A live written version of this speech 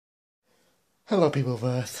Hello people of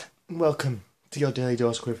Earth, welcome to your daily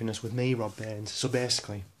dose of quirkiness with me, Rob Baines. So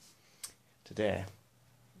basically, today,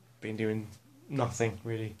 been doing nothing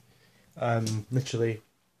really. Literally,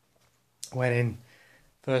 went in,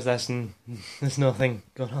 first lesson, there's nothing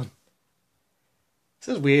going on.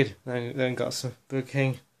 This is weird. Then got some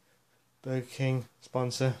Burger King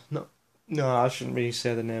sponsor. No, I shouldn't really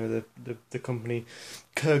say the name of the company.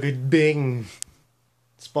 Kurger Bing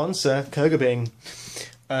sponsor, Kurger Bing.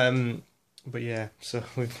 But yeah, so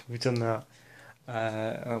we've done that.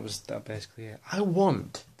 That was basically it. Tell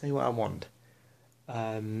you what I want.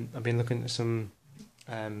 I've been looking at some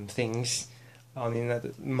things on the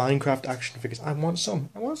internet. Minecraft action figures. I want some.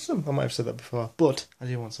 I might have said that before, but I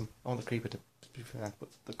do want some. I want the creeper to be fair, but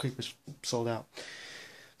the creeper's sold out.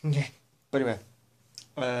 Yeah. But anyway,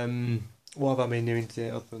 what have I been doing today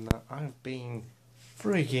other than that? I've been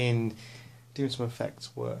freaking doing some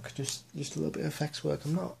effects work. Just a little bit of effects work.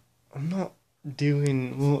 I'm not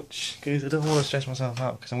doing much because I don't want to stress myself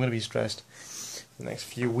out because I'm going to be stressed for the next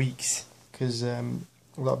few weeks because a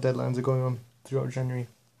lot of deadlines are going on throughout January.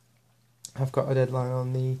 I've got a deadline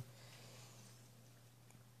on the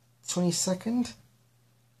 22nd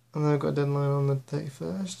and then I've got a deadline on the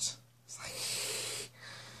 31st.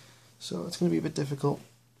 So it's going to be a bit difficult.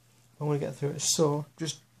 I want to get through it. So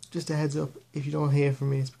just a heads up, if you don't hear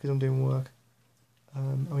from me, it's because I'm doing work.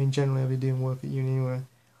 Generally I'll be doing work at uni anyway.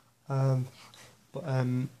 But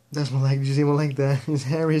there's my leg. Did you see my leg there? It's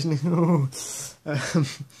hairy, isn't it?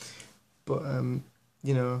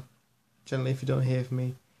 Generally if you don't hear from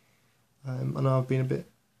me, I know I've been a bit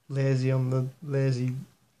lazy on the lazy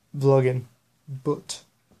vlogging, but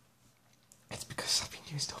it's because I've been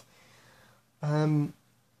doing stuff.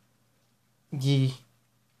 Yeah,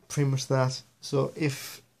 pretty much that. So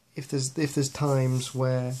if there's times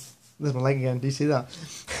where there's my leg again. Do you see that?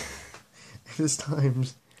 If there's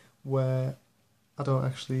times where I don't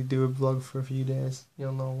actually do a vlog for a few days,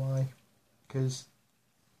 you'll know why. Because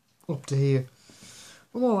up to here,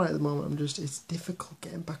 I'm alright at the moment. It's difficult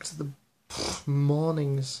getting back to the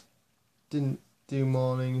mornings. Didn't do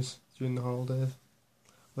mornings during the holidays.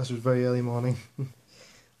 Unless it was very early morning.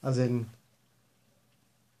 As in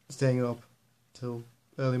staying up till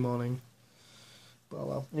early morning. But oh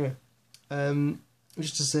well. Anyway,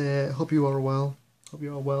 just to say, hope you are well. Hope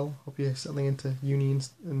you are well. Hope you're settling into uni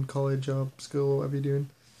and college or school or whatever you're doing.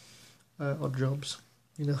 Or jobs.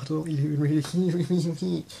 I don't know what you're doing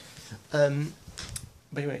really.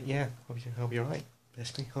 But anyway, yeah, hope you're right.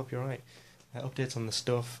 Basically, hope you're right. Updates on the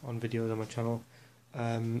stuff, on videos on my channel.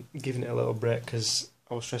 Giving it a little break because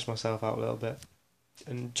I will stress myself out a little bit.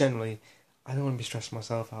 And generally, I don't want to be stressing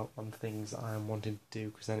myself out on things that I am wanting to do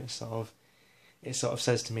because then it sort of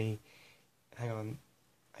says to me, hang on,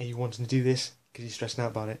 are you wanting to do this because you're stressing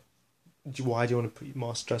out about it? Why do you want to put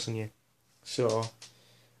more stress on you? So,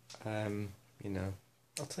 I'll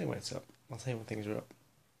tell you when it's up. I'll tell you when things are up.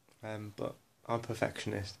 But I'm a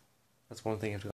perfectionist. That's one thing I've got.